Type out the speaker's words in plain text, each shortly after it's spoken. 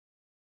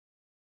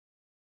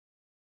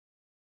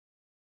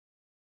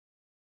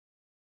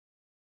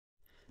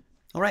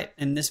All right,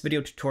 in this video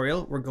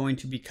tutorial, we're going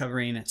to be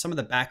covering some of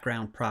the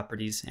background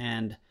properties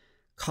and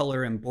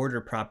color and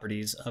border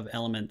properties of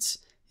elements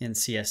in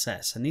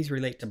CSS. And these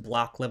relate to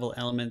block level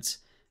elements,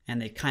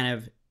 and they kind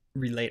of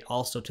relate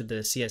also to the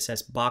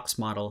CSS box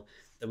model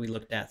that we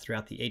looked at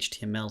throughout the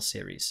HTML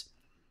series.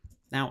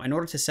 Now, in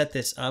order to set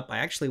this up, I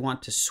actually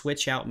want to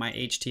switch out my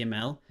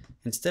HTML.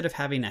 Instead of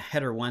having a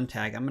header 1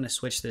 tag, I'm going to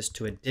switch this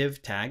to a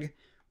div tag,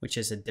 which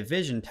is a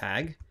division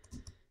tag.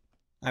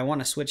 I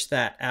want to switch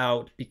that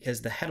out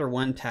because the header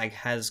 1 tag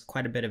has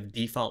quite a bit of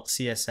default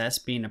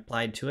CSS being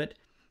applied to it.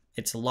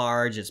 It's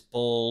large, it's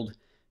bold,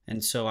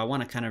 and so I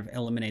want to kind of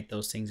eliminate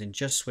those things and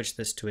just switch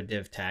this to a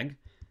div tag.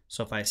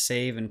 So if I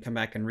save and come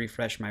back and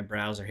refresh my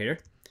browser here,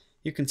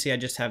 you can see I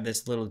just have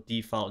this little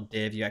default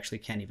div. You actually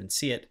can't even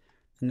see it,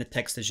 and the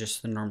text is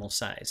just the normal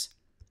size.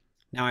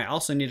 Now I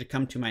also need to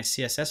come to my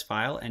CSS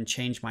file and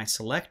change my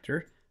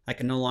selector. I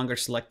can no longer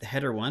select the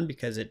header 1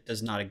 because it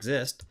does not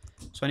exist,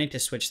 so I need to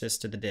switch this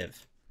to the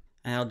div.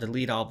 And I'll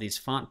delete all these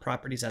font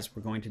properties as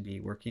we're going to be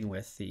working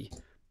with the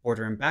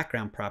border and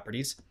background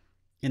properties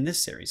in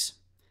this series.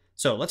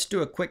 So let's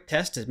do a quick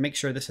test to make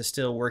sure this is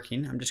still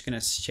working. I'm just going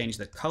to change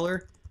the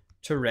color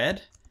to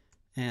red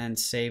and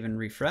save and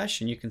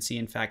refresh. And you can see,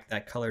 in fact,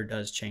 that color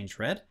does change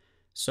red.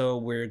 So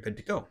we're good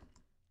to go.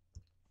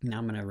 Now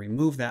I'm going to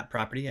remove that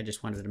property. I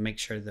just wanted to make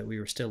sure that we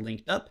were still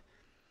linked up.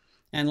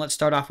 And let's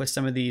start off with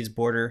some of these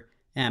border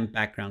and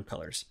background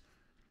colors.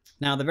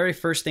 Now the very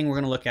first thing we're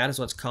going to look at is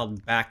what's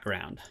called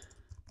background.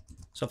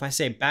 So if I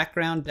say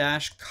background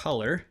dash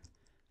color,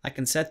 I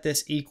can set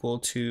this equal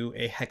to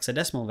a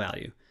hexadecimal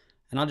value.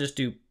 And I'll just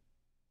do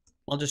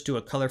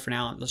a color for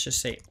now. Let's just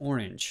say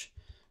orange.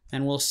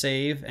 And we'll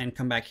save and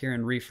come back here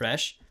and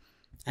refresh.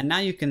 And now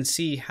you can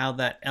see how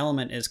that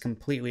element is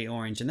completely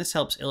orange. And this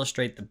helps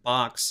illustrate the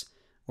box,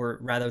 or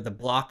rather the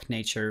block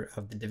nature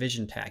of the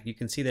division tag. You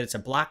can see that it's a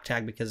block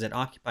tag because it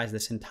occupies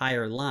this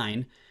entire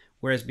line,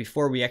 whereas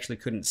before we actually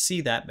couldn't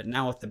see that, but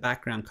now with the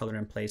background color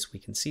in place, we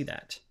can see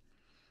that.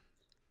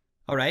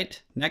 All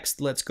right, next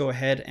let's go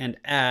ahead and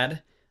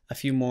add a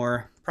few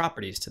more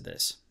properties to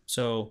this.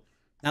 So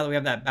now that we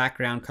have that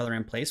background color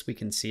in place, we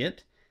can see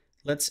it.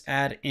 Let's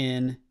add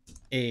in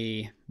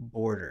a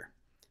border.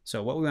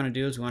 So what we want to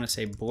do is we want to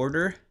say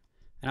border,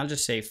 and I'll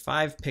just say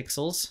 5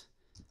 pixels,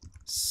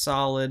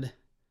 solid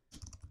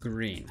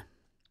green.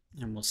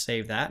 And we'll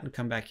save that and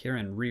come back here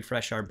and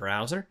refresh our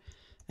browser.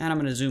 And I'm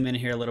going to zoom in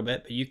here a little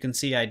bit, but you can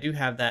see I do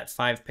have that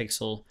 5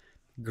 pixel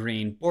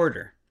green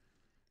border.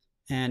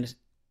 And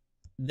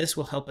this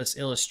will help us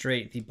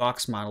illustrate the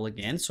box model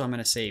again. So I'm going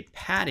to say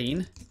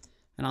padding,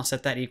 and I'll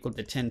set that equal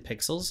to 10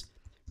 pixels.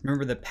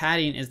 Remember, the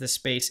padding is the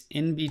space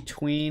in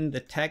between the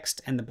text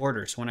and the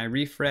border. So when I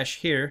refresh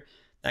here,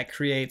 that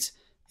creates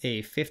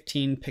a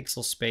 15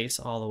 pixel space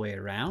all the way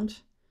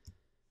around.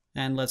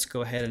 And let's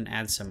go ahead and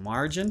add some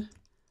margin.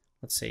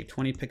 Let's say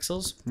 20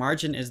 pixels.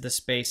 Margin is the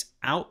space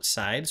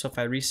outside. So if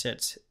I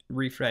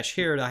refresh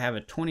here, I have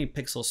a 20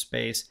 pixel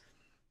space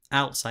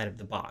outside of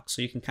the box.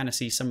 So you can kind of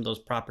see some of those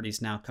properties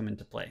now come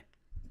into play.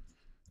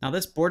 Now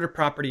this border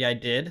property I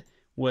did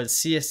was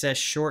CSS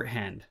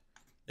shorthand.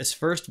 This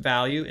first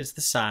value is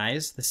the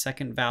size, the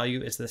second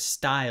value is the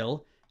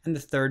style, and the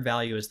third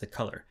value is the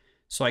color.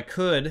 So I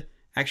could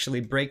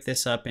actually break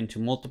this up into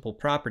multiple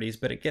properties,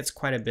 but it gets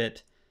quite a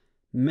bit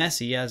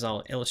messy, as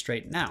I'll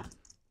illustrate now.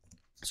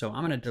 So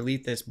I'm going to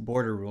delete this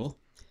border rule,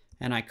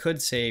 and I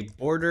could say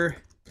border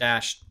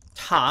dash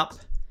top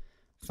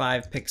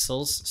 5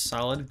 pixels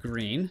solid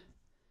green,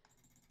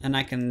 and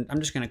I'm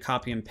just going to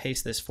copy and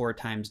paste this 4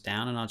 times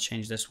down, and I'll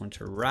change this one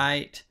to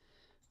right,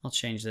 I'll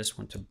change this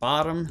one to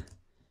bottom,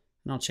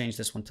 and I'll change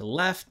this one to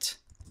left,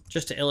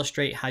 just to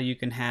illustrate how you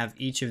can have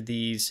each of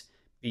these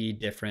be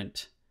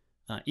different.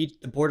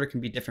 The border can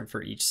be different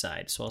for each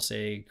side. So I'll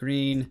say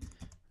green,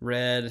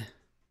 red,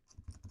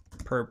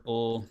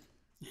 purple,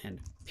 and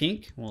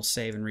pink. We'll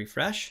save and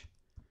refresh.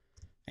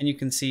 And you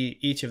can see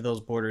each of those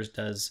borders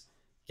does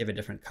give a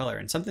different color.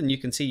 And something you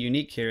can see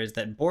unique here is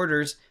that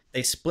borders,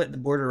 they split the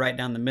border right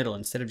down the middle.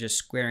 Instead of just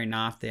squaring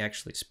off, they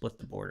actually split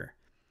the border.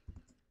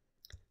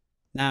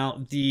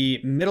 Now the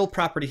middle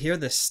property here,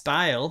 the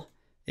style,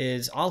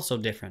 is also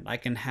different. I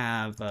can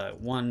have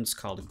one's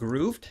called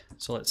grooved.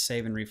 So let's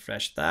save and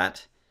refresh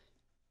that.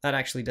 That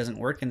actually doesn't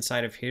work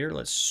inside of here.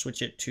 Let's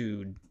switch it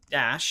to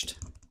dashed.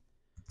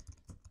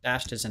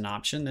 Dashed is an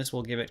option. This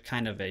will give it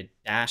kind of a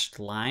dashed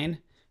line.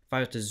 If I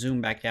was to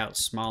zoom back out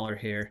smaller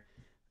here,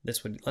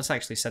 let's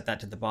actually set that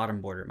to the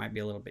bottom border. It might be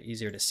a little bit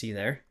easier to see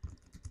there.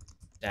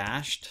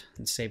 Dashed,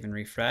 and save and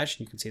refresh.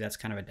 You can see that's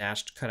kind of a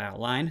dashed cutout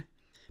line.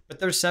 But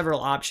there's several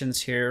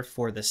options here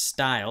for the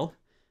style.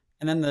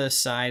 And then the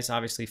size,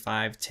 obviously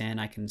 5, 10.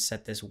 I can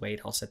set this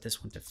weight. I'll set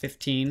this one to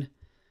 15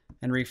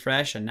 and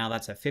refresh. And now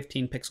that's a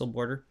 15 pixel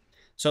border.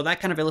 So that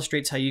kind of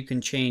illustrates how you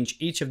can change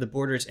each of the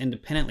borders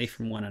independently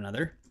from one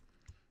another.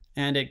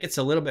 And it gets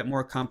a little bit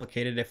more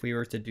complicated if we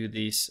were to do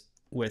these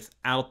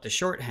without the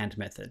shorthand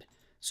method.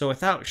 So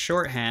without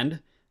shorthand,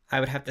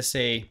 I would have to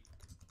say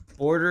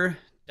border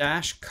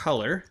dash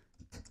color,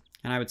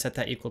 and I would set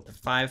that equal to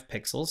 5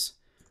 pixels.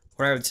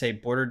 or I would say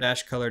border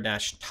dash color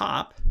dash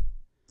top.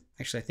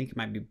 Actually, I think it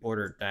might be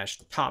border dash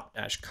top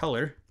dash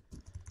color,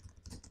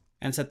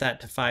 and set that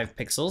to 5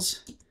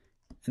 pixels.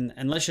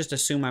 And let's just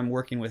assume I'm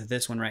working with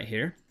this one right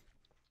here.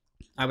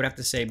 I would have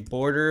to say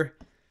border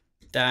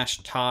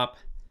dash top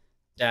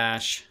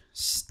dash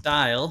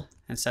style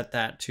and set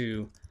that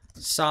to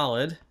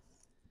solid,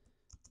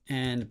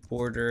 and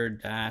border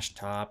dash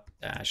top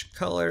dash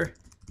color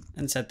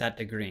and set that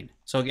to green.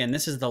 So again,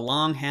 this is the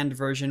longhand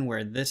version,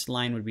 where this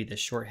line would be the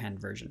shorthand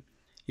version.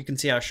 You can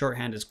see how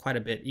shorthand is quite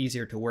a bit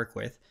easier to work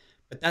with,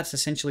 but that's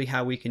essentially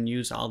how we can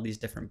use all these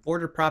different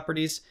border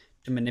properties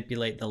to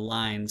manipulate the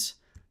lines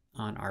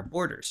on our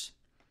borders.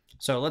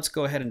 So let's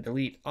go ahead and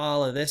delete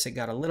all of this. It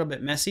got a little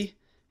bit messy,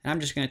 and I'm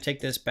just going to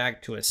take this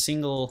back to a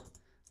single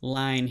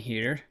line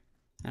here,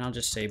 and I'll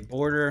just say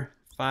border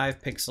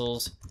 5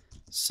 pixels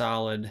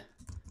solid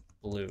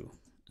blue.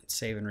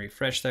 Save and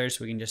refresh there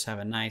so we can just have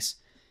a nice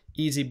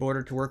easy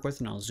border to work with,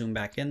 and I'll zoom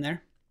back in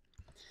there.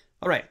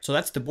 All right, so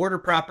that's the border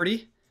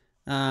property.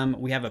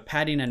 We have a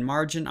padding and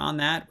margin on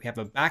that. We have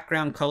a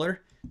background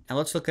color. Now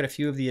let's look at a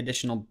few of the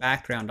additional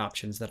background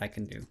options that I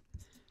can do.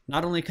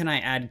 Not only can I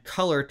add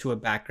color to a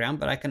background,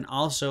 but I can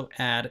also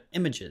add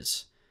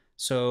images.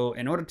 So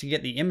in order to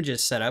get the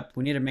images set up,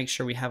 we need to make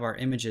sure we have our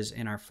images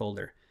in our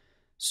folder.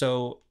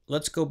 So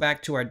let's go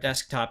back to our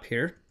desktop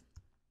here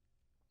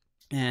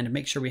and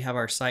make sure we have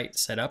our site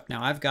set up.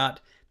 Now I've got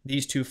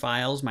these two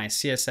files, my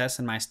CSS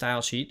and my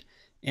style sheet,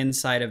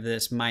 inside of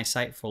this My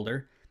Site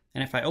folder.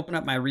 And if I open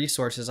up my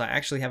resources, I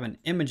actually have an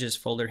images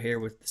folder here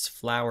with this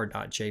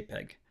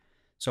flower.jpg.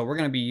 So we're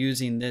going to be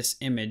using this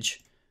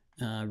image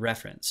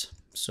reference.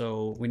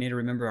 So we need to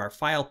remember our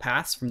file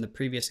paths from the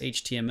previous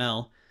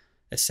HTML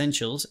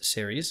Essentials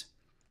series.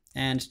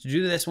 And to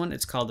do this one,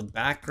 it's called the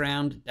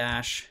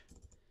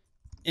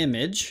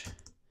background-image.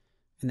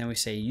 And then we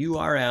say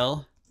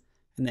URL.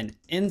 And then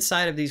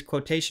inside of these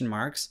quotation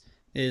marks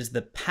is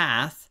the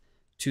path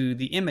to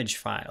the image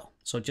file.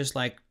 So just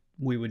like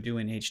we would do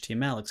in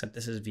HTML, except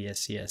this is via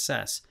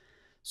CSS.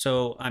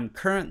 So I'm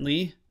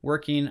currently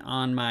working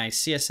on my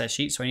CSS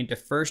sheet, so I need to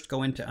first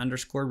go into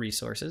underscore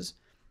resources.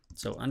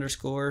 So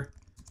underscore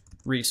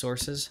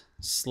resources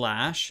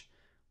slash.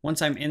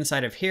 Once I'm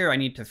inside of here, I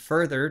need to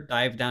further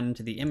dive down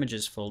into the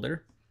images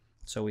folder.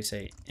 So we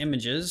say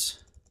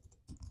images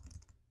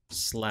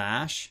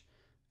slash.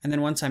 And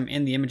then once I'm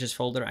in the images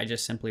folder, I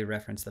just simply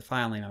reference the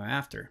file name I'm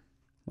after,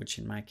 which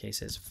in my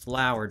case is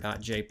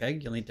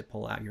flower.jpg. You'll need to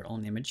pull out your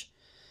own image.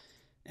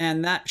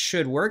 And that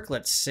should work.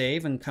 Let's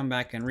save and come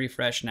back and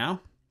refresh now.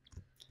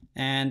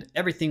 And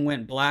everything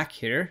went black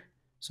here.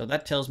 So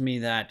that tells me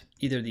that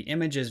either the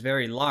image is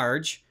very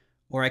large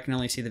or I can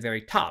only see the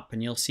very top.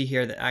 And you'll see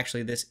here that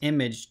actually this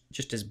image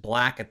just is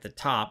black at the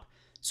top.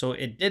 So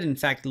it did in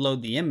fact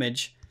load the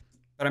image,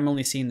 but I'm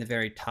only seeing the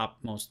very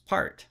topmost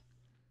part.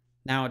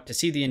 Now to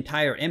see the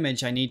entire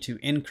image, I need to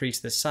increase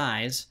the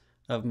size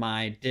of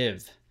my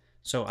div.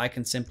 So I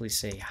can simply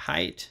say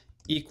height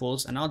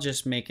equals, and I'll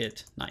just make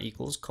it not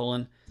equals,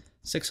 colon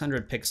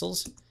 600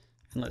 pixels.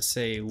 And let's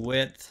say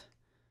width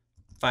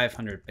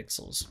 500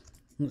 pixels.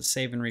 Let's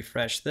save and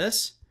refresh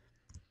this.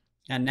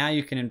 And now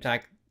you can in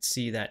fact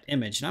see that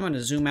image. And I'm going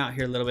to zoom out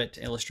here a little bit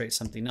to illustrate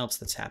something else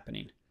that's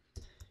happening.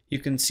 You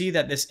can see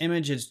that this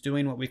image is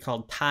doing what we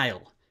call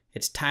tile.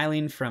 It's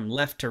tiling from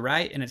left to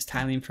right, and it's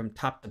tiling from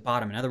top to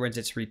bottom. In other words,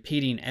 it's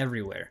repeating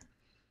everywhere.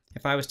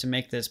 If I was to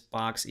make this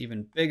box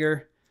even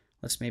bigger,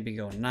 let's maybe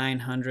go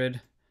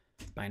 900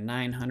 by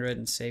 900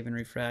 and save and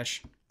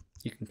refresh.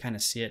 You can kind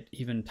of see it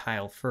even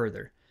tile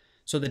further.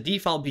 So the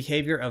default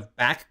behavior of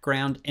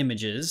background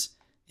images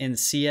in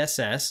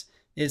CSS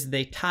is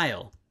they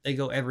tile. They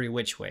go every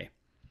which way.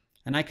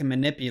 And I can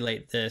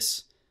manipulate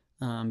this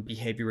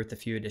behavior with a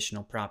few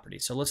additional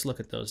properties. So let's look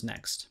at those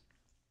next.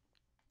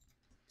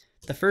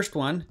 The first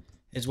one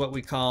is what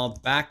we call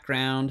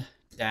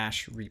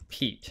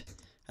background-repeat.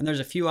 And there's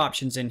a few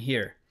options in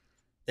here.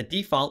 The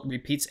default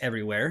repeats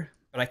everywhere,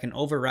 but I can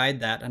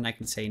override that and I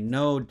can say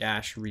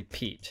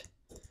no-repeat.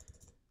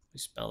 We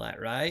spell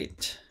that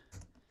right.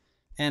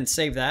 And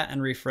save that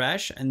and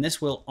refresh, and this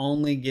will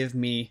only give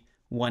me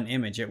one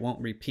image. It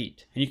won't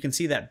repeat. And you can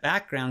see that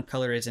background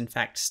color is in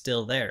fact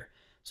still there.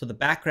 So the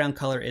background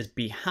color is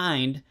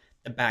behind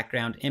the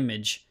background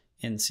image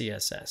in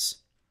CSS.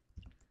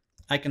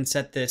 I can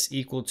set this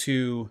equal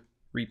to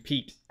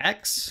repeat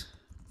x,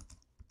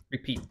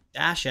 repeat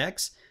dash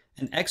x,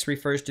 and x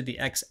refers to the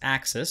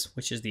x-axis,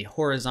 which is the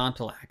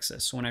horizontal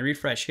axis. So when I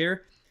refresh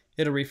here,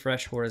 it'll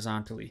refresh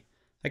horizontally.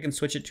 I can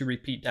switch it to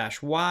repeat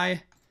dash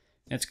y,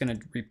 and it's going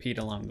to repeat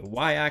along the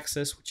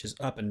y-axis, which is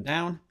up and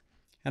down.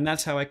 And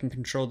that's how I can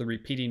control the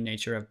repeating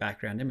nature of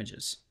background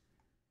images.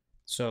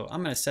 So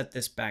I'm going to set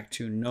this back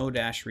to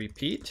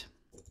no-repeat.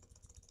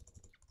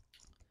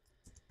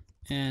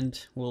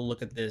 And we'll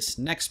look at this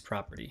next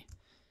property.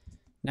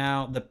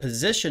 Now, the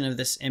position of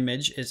this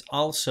image is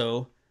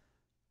also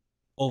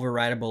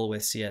overridable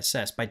with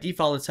CSS. By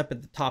default, it's up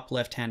at the top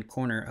left-hand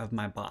corner of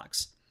my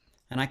box.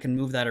 And I can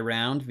move that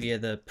around via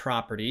the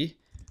property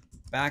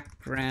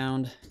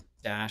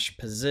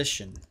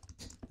background-position.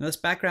 Now, this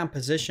background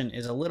position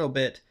is a little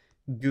bit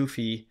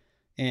goofy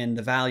in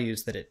the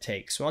values that it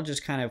takes. So I'll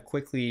just kind of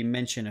quickly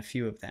mention a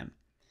few of them.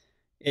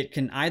 It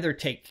can either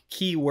take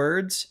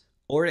keywords,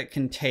 or it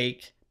can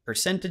take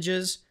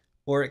percentages,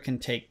 or it can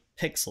take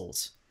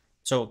pixels.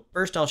 So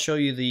first I'll show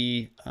you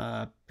the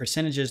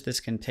percentages this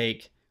can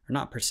take, or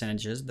not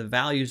percentages, the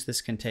values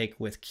this can take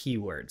with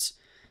keywords.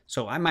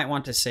 So I might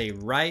want to say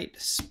right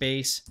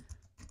space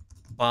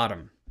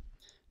bottom.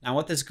 Now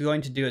what this is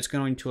going to do, it's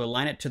going to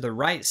align it to the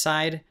right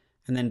side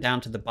and then down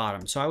to the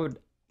bottom. So I would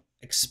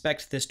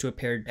expect this to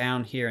appear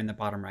down here in the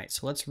bottom right.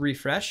 So let's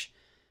refresh,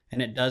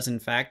 and it does in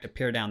fact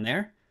appear down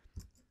there.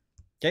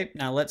 Okay,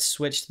 now let's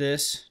switch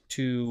this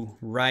to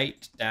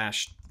right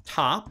dash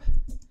top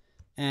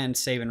and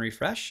save and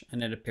refresh,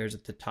 and it appears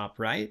at the top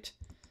right.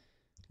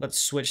 Let's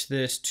switch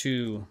this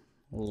to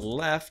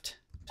left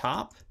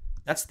top.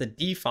 That's the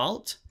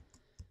default.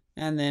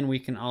 And then we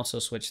can also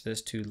switch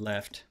this to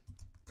left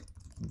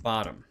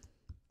bottom,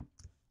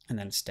 and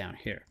then it's down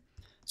here.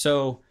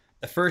 So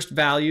the first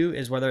value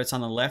is whether it's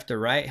on the left or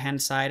right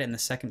hand side, and the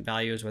second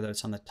value is whether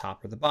it's on the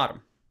top or the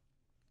bottom.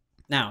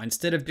 Now,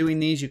 instead of doing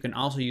these, you can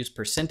also use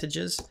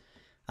percentages.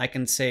 I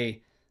can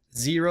say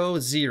 0,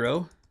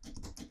 0,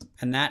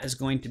 and that is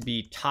going to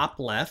be top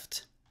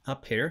left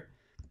up here.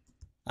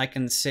 I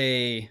can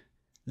say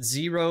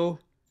 0,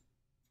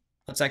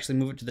 let's actually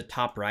move it to the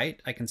top right.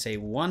 I can say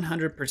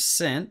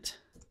 100%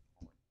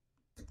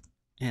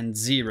 and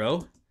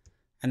 0,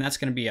 and that's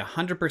going to be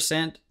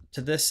 100%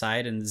 to this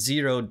side and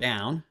 0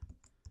 down.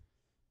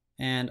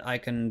 And I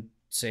can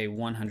say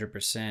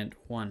 100%,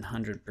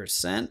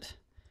 100%. And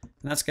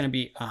that's going to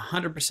be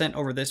 100%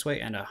 over this way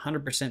and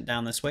 100%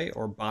 down this way,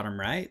 or bottom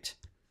right.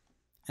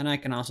 And I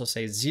can also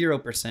say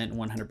 0%,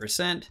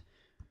 100%,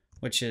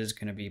 which is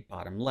going to be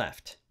bottom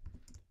left.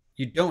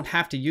 You don't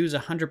have to use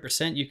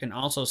 100%. You can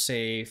also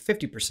say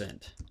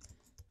 50%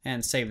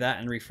 and save that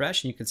and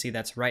refresh. And you can see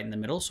that's right in the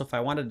middle. So if I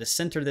wanted to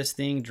center this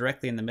thing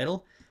directly in the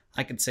middle,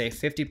 I could say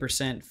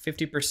 50%,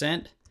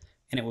 50%,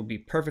 and it would be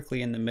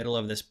perfectly in the middle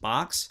of this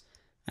box.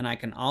 And I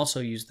can also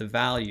use the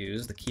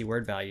values, the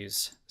keyword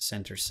values,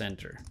 center,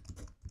 center.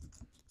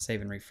 Save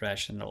and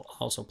refresh, and it'll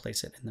also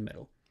place it in the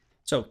middle.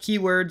 So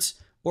keywords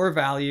or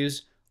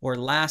values, or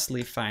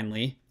lastly,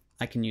 finally,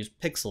 I can use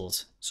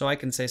pixels. So I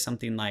can say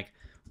something like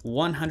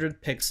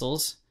 100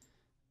 pixels,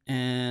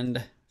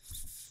 and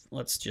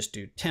let's just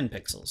do 10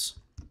 pixels.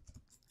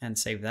 And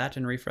save that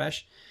and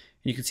refresh.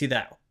 And you can see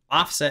that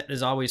offset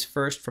is always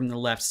first from the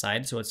left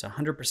side. So it's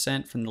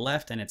 100% from the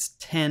left, and it's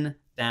 10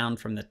 down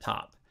from the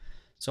top.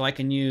 So I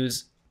can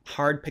use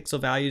hard pixel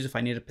values if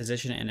I need to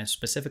position it in a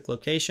specific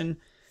location,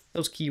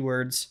 those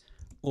keywords,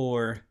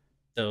 or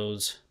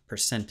those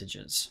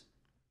percentages.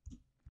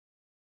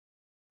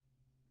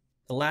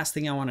 The last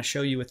thing I want to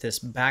show you with this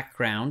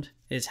background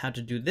is how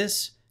to do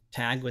this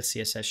tag with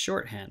CSS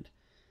shorthand.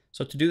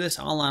 So to do this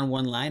all on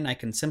one line, I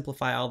can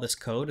simplify all this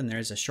code, and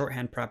there's a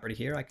shorthand property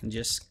here I can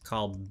just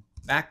call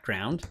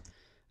background.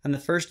 And the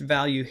first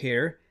value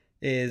here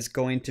is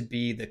going to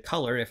be the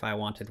color if I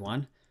wanted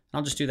one.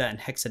 I'll just do that in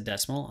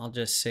hexadecimal. I'll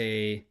just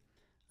say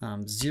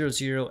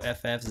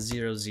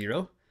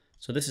 00FF00.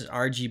 So this is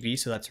RGB,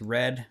 so that's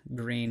red,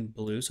 green,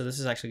 blue. So this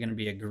is actually going to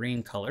be a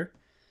green color.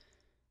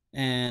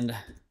 And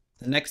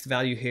the next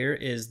value here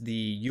is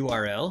the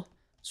URL.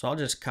 So I'll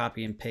just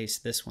copy and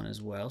paste this one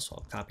as well. So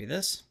I'll copy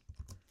this,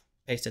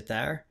 paste it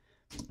there.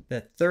 The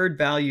third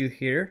value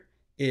here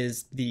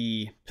is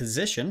the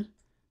position.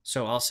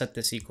 So I'll set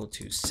this equal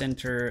to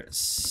center,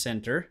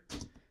 center.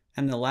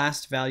 And the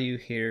last value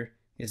here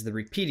is the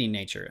repeating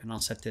nature, and I'll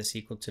set this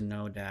equal to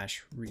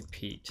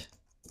no-repeat.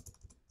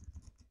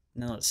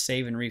 Now let's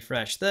save and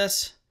refresh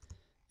this,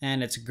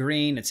 and it's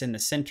green, it's in the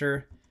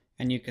center,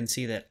 and you can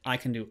see that I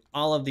can do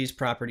all of these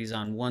properties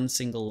on one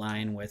single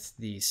line with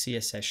the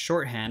CSS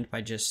shorthand by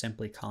just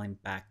simply calling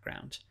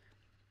background.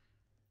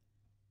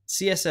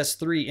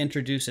 CSS3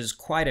 introduces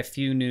quite a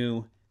few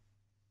new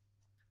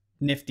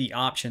nifty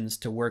options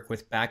to work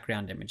with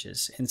background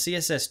images. In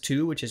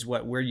CSS2, which is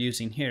what we're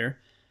using here,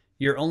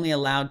 you're only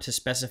allowed to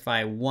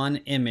specify one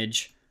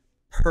image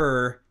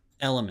per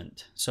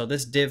element. So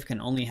this div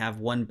can only have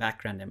one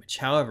background image.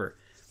 However,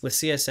 with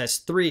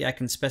CSS3, I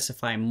can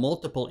specify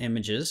multiple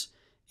images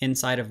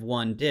inside of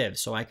one div.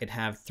 So I could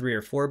have 3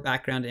 or 4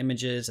 background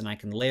images, and I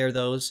can layer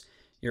those.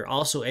 You're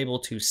also able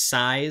to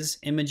size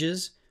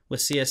images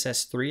with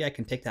CSS3. I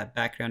can take that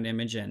background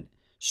image and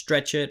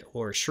stretch it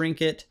or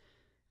shrink it,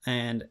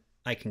 and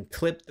I can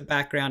clip the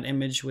background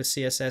image with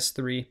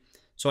CSS3.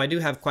 So I do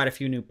have quite a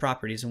few new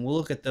properties, and we'll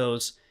look at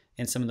those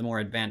in some of the more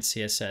advanced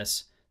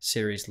CSS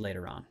series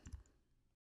later on.